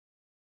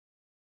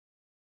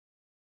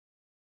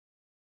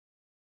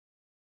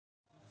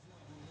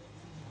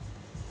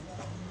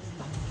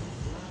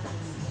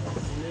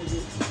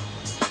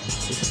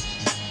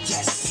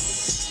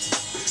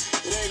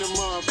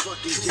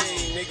fucking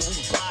game, nigga.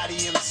 We body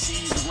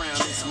MCs around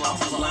this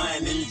motherfucker.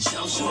 Lion in the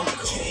jungle, I'm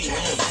a king. I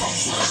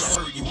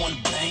heard you wanna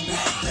bang,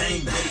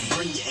 bang, better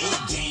bring your A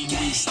game. You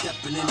ain't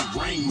stepping in the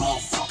ring,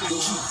 motherfucker. I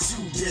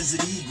keep 2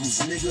 desert eagles,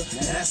 nigga.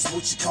 That's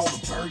what you call a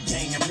bird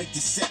gang. I make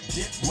the set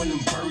dip when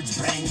them birds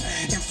bang.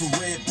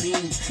 Infrared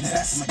beams,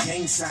 that's my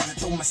gang sign. I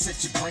throw my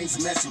set your brains,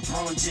 a mess with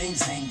LeBron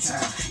James hang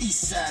time.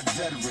 East side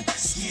veteran,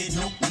 scared,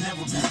 nope,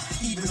 never been.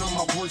 Even on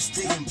my worst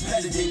day, I'm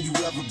better than you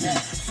ever been.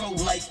 Flow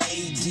like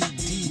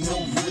ADD,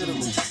 no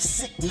riddling.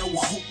 Sick, no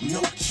hope,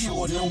 no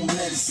cure, no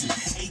medicine.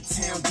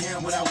 A-town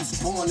down, but I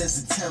was born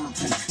as a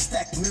terrapin.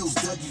 Stack mills,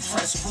 Dougie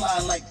fresh, fly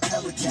like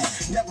pelican.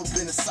 Never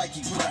been a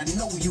psychic, but I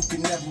know you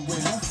can never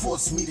win. Don't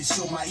force me to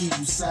show my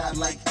evil side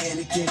like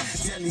Anakin.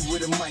 Deadly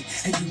with a mic,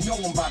 and you know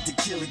I'm about to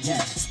kill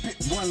again. Spit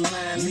one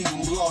line, leave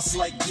them lost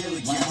like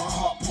Gilligan. My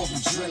heart pump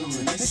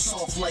adrenaline, they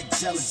soft like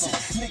gelatin.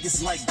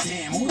 Niggas like,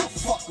 damn, who the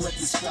fuck let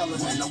this fella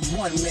in? A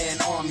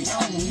one-man army, I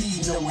don't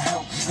need no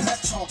help. And I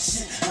talk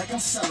shit like I'm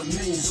selling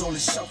millions on the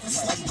shelf.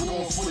 It's like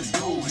going for the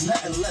gold,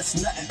 nothing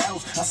less, nothing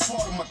else. I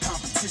slaughter my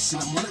competition,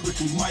 I'm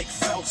lyrically Mike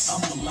Phelps.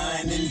 I'm a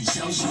lion in the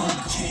jungle, I'm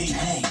the king.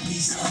 I'm a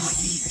beast, I'ma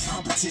eat.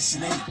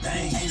 Competition ain't a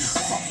thing.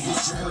 Fuck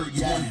what you heard,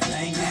 you wanna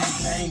bang,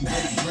 bang,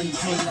 better bring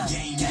your A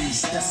game. You ain't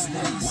stepping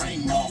in the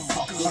ring,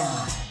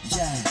 motherfucker.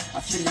 Yeah,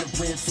 I feel the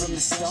wind from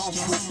the storm.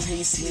 Quick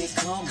pace, here it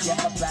come. Yeah,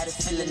 my body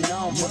feeling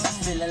numb, but I'm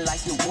feeling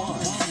like the one.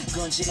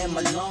 Gunja in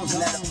my lungs,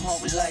 let it pump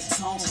like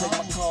tone. Play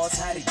my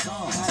cards, how they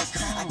come.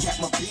 I got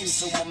my bitch,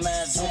 so my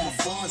mind's on my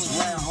funds.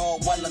 Round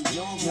hard while I'm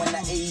young. When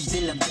I age,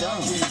 then I'm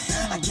done.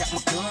 I got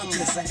my gun,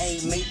 cause I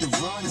ain't made the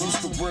run. Used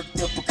to work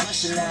the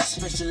percussion, now I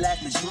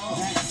specialize the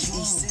drum.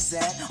 East is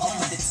at, off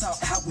of the top,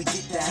 how we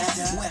get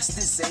that. West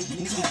is a,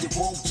 nigga, you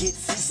won't get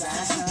fizz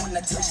eyes. When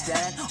I touch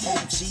that,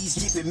 OGs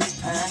giving me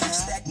pine.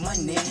 Stack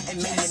money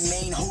and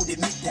main holding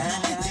me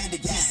down. They're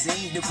the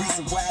same, the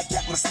reason why I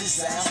got my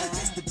sliss out.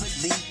 Best to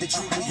believe the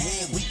truth we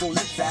had, we gon'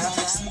 live out.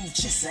 Smooth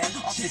chissin',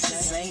 off the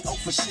chissin', oh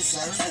for shit,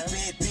 sir.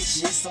 Bad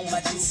bitches on my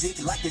dick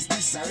like it's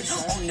dessert.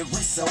 On the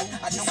Rizzo,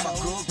 I know my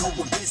girl go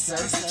with blizzard.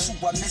 True,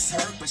 I miss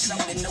her, but show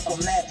they know I'm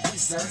mad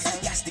wizard.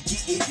 Got to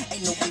get it,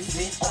 ain't no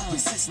event or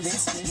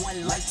resistance. One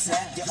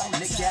lifetime, you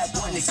only got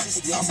one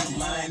existence. I'm a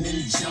lion in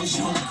the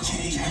jungle, I'm a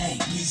king. I'm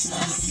a beast,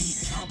 I'ma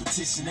eat.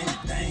 Competition ain't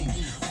a thing.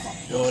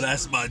 Yo,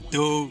 that's my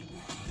dude.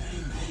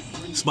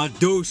 It's my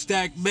dude,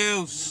 Stack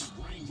Mills.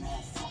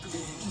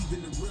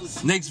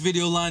 Next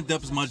video lined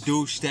up is my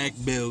dude, Stack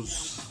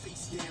Mills.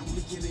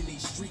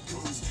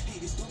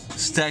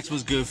 Stacks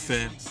was good,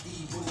 fam.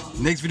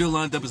 Next video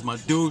lined up is my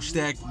dude,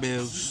 Stack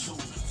Mills.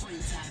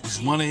 It's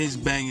one of his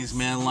bangers,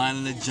 man. Line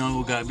in the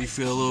Jungle got me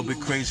feel a little bit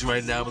crazy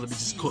right now, but let me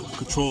just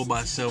control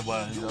myself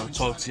while I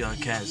talk to y'all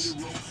cats.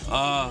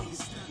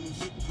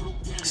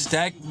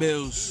 Stack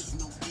Mills,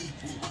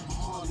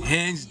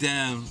 hands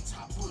down,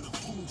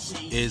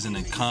 is an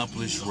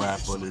accomplished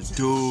rapper. The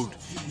dude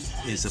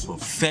is a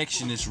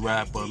perfectionist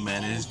rapper,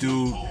 man. This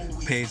dude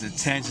pays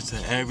attention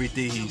to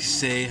everything he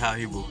say, how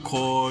he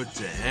records,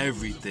 to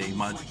everything.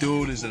 My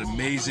dude is an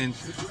amazing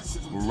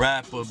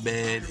rapper,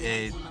 man,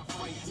 and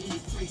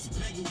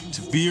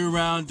to be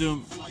around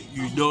him,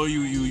 you know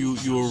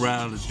you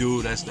around a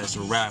dude that's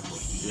a rapper.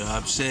 You know what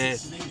I'm saying?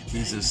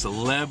 He's a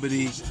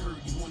celebrity.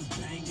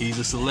 He's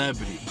a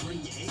celebrity.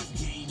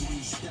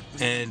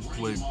 And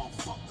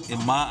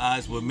in my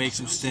eyes, what makes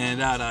him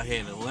stand out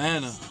here in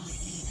Atlanta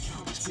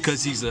is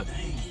because he's a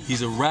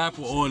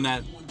rapper on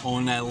that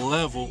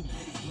level,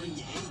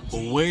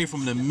 away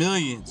from the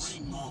millions.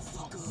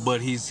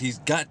 But he's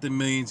got the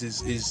millions.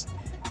 Is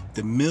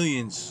the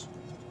millions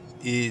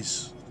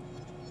is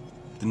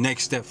the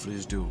next step for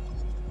this dude.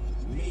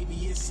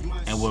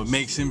 And what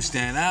makes him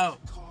stand out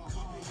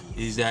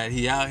is that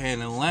he out here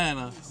in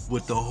Atlanta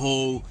with the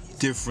whole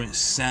different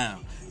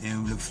sound.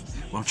 And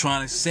what I'm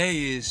trying to say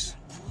is,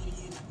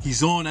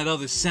 he's on that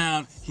other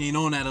sound, he ain't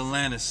on that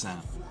Atlanta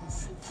sound.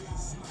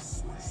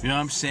 You know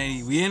what I'm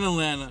saying? We in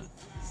Atlanta,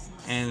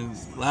 and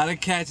a lot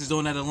of cats is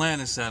on that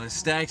Atlanta sound, and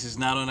Stacks is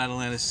not on that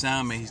Atlanta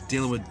sound, man. He's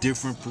dealing with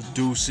different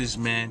producers,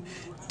 man,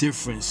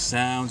 different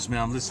sounds,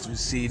 man. I'm listening to a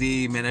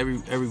CD, man.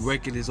 Every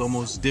record is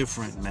almost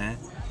different, man.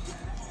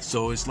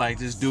 So it's like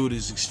this dude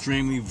is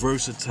extremely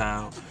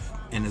versatile,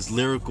 and his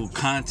lyrical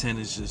content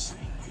is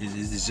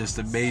just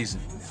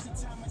amazing.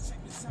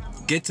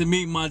 Get to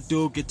meet my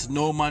dude, get to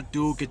know my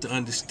dude, get to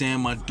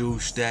understand my dude,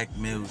 Stack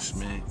Mills,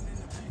 man.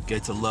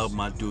 Get to love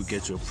my dude,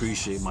 get to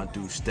appreciate my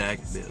dude, Stack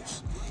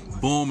Mills.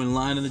 Boom, in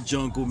Line in the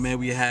Jungle,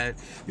 man, you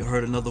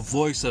heard another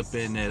voice up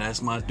in there.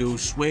 That's my dude,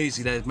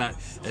 Swayze.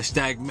 That's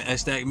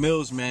Stack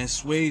Mills, man,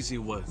 Swayze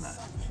and whatnot.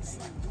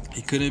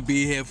 He couldn't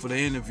be here for the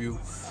interview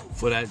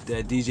for that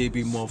DJ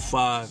Bmoore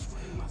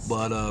 5.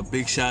 But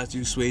big shout out to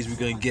you, Swayze. We're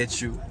gonna get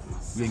you.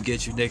 We're gonna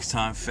get you next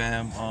time,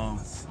 fam.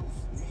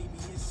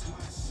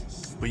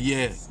 But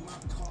yeah,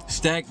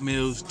 Stack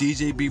Mills,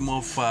 DJ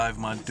Bmoore 5,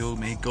 my dude,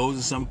 man. He goes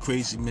to something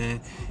crazy, man.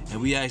 And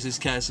we asked this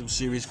cat some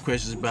serious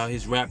questions about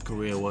his rap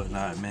career and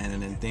whatnot, man,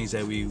 and then things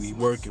that we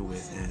working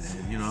with. And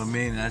you know what I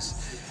mean?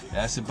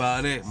 That's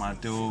about it, my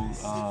dude.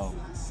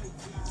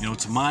 You know,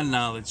 to my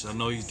knowledge, I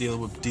know he's dealing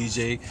with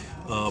DJ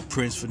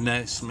Prince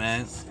Finesse,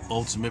 man,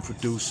 ultimate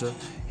producer.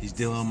 He's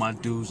dealing with my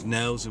dudes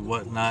Nels and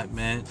whatnot,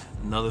 man.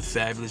 Another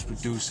fabulous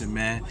producer,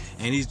 man.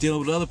 And he's dealing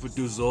with other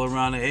producers all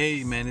around the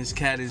A, man. This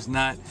cat is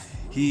not.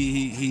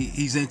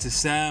 He's into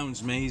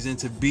sounds, man. He's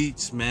into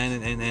beats,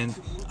 man, and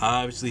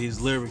obviously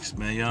his lyrics,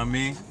 man. You know what I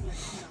mean?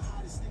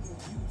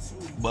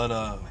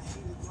 But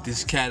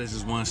this cat is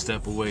just one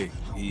step away.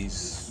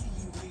 He's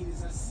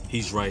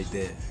right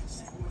there.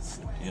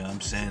 You know what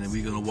I'm saying? And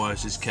we're gonna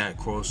watch this cat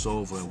cross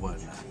over and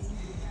whatnot.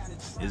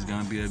 It's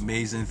gonna be an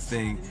amazing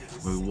thing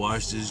when we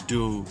watch this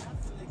dude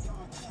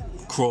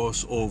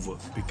cross over,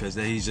 because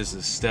he's just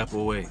a step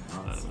away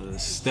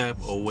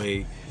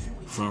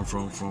from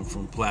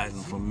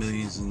platinum, from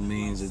millions and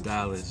millions of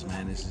dollars,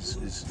 man.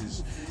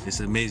 It's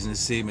amazing to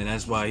see, man.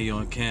 That's why he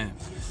on camp.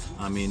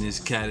 I mean, this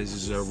cat is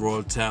just a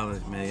raw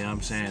talent, man. You know what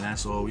I'm saying?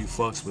 That's all we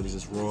fucks with, is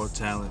just raw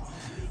talent.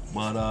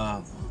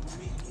 But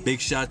big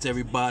shout to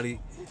everybody.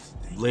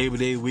 Labor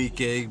Day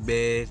weekend,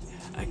 man.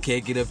 I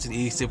can't get up to the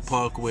Eastern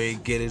Parkway,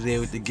 get it there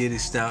with the Get It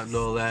Stout and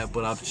all that,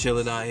 but I'm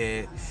chilling out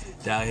here,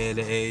 down here in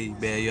the A,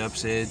 man. You know what I'm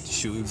saying?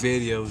 Shooting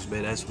videos,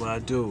 man. That's what I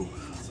do.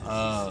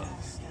 A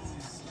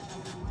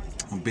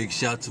big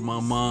shout to my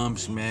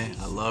moms, man.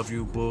 I love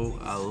you, boo.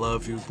 I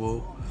love you,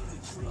 boo.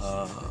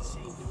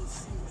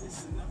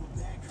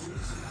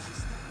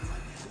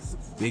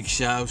 Big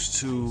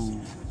shouts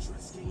to,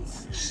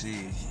 let's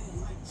see.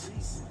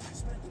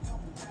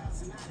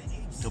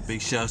 So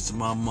big shouts to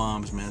my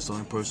moms, man. It's the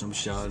only person I'm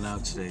shouting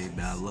out today,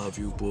 man. I love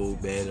you, boo,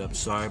 man. I'm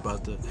sorry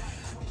about the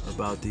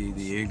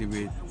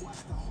ignorant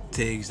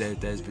things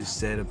that's been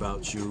said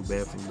about you,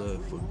 man,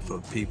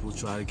 from people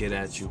trying to get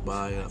at you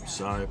by it. I'm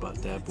sorry about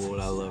that, boo.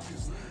 I love you.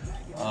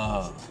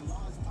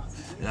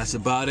 That's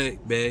about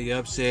it, man. You know what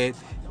I'm saying?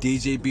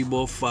 DJ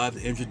Bmoore 5,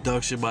 the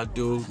introduction, my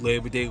dude.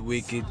 Labor Day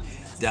weekend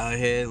down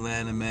here in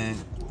Atlanta, man.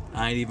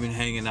 I ain't even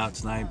hanging out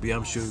tonight, B.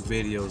 I'm shooting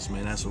videos,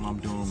 man. That's what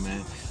I'm doing,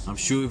 man. I'm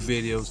shooting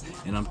videos,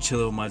 and I'm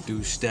chilling with my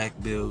dude, Stack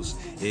Bills,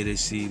 it is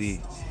CD.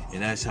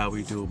 And that's how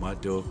we do it, my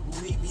dude.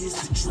 Maybe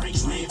it's the drink,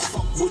 man.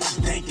 Fuck what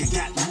you think. I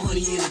got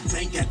money in the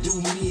bank. I do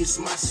me. It's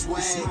my swag.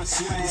 It's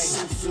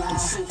so fly.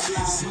 It's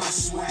my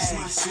swag.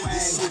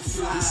 It's so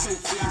fly.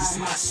 It's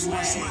my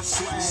swag.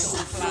 So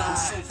fly.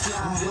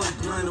 I'm one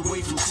burn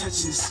away from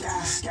touching the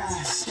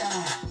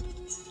sky.